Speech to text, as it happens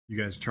You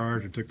guys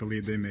charged or took the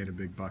lead, they made a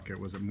big bucket.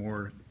 Was it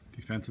more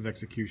defensive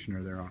execution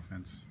or their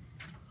offense?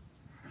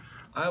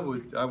 I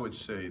would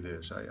say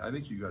this. I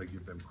think you got to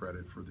give them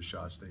credit for the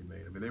shots they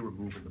made. I mean, they were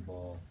moving the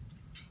ball.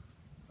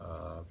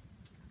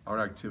 Our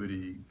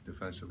activity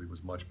defensively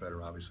was much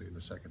better, obviously, in the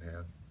second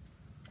half.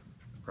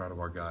 Proud of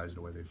our guys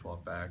the way they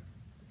fought back.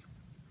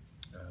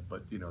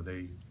 But you know,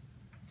 they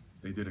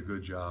did a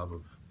good job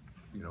of,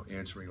 you know,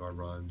 answering our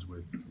runs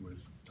with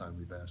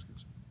timely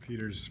baskets.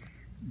 Peter's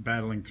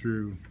battling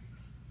through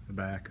the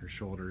back or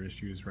shoulder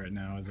issues right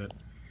now. Is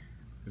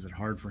it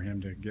hard for him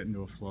to get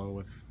into a flow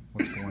with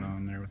what's going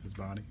on there with his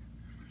body?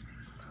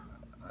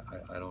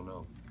 I don't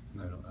know.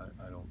 I don't.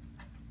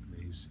 I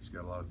mean, he's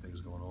got a lot of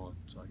things going on,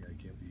 so it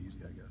can't be easy,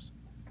 I guess.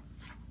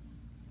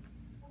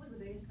 What was the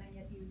biggest thing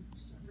that you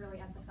really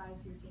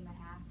emphasized to your team at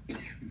half?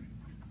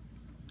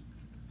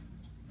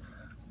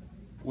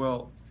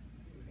 Well,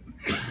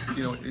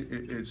 you know,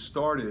 it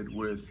started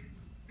with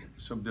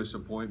some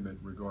disappointment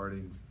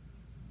regarding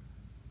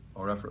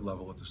our effort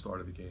level at the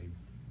start of the game,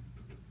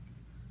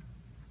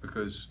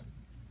 because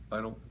I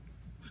don't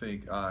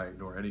think I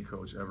nor any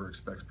coach ever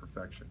expects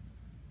perfection,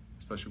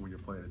 especially when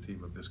you're playing a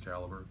team of this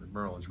caliber. And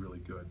Maryland's really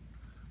good.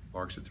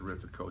 Mark's a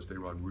terrific coach. They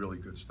run really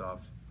good stuff.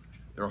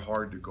 They're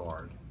hard to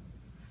guard.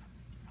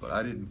 But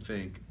I didn't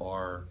think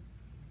our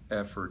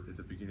effort at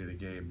the beginning of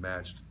the game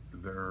matched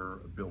their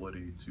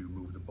ability to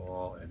move the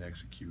ball and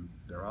execute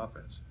their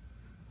offense.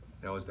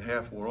 Now, as the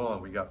half wore on,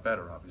 we got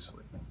better,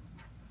 obviously.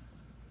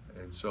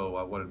 And so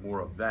I wanted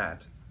more of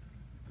that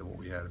than what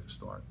we had at the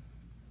start.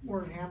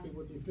 Weren't happy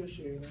with the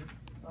officiating.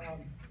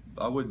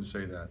 I wouldn't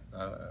say that.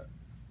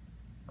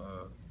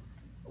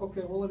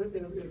 Okay, well, it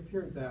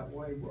appeared that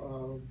way.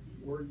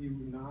 Were you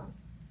not?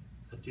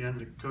 At the end,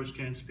 the coach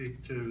can't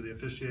speak to the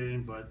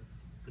officiating, but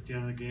at the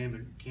end of the game,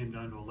 it came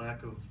down to a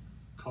lack of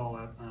call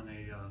out on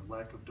a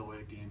lack of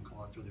delay game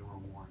call after they were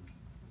warned.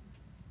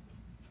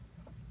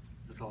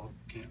 That's all.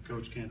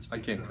 Coach can't speak.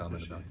 I can't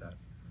comment about that.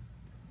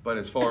 But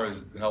as far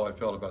as how I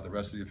felt about the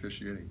rest of the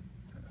officiating,